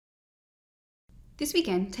This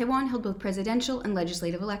weekend, Taiwan held both presidential and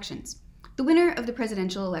legislative elections. The winner of the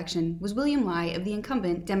presidential election was William Lai of the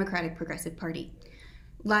incumbent Democratic Progressive Party.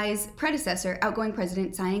 Lai's predecessor, outgoing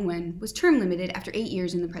President Tsai Ing-wen, was term limited after 8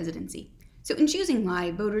 years in the presidency. So in choosing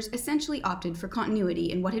Lai, voters essentially opted for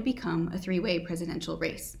continuity in what had become a three-way presidential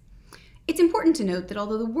race. It's important to note that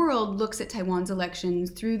although the world looks at Taiwan's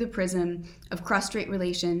elections through the prism of cross-strait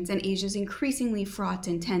relations and Asia's increasingly fraught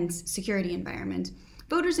and tense security environment,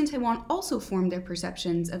 voters in Taiwan also formed their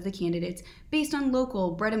perceptions of the candidates based on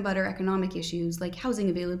local bread-and-butter economic issues like housing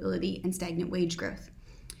availability and stagnant wage growth.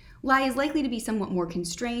 Lai is likely to be somewhat more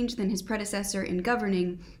constrained than his predecessor in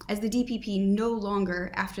governing, as the DPP no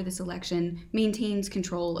longer, after this election, maintains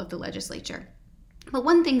control of the legislature. But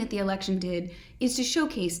one thing that the election did is to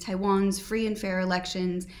showcase Taiwan's free and fair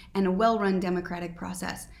elections and a well-run democratic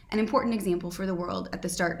process, an important example for the world at the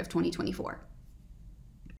start of 2024.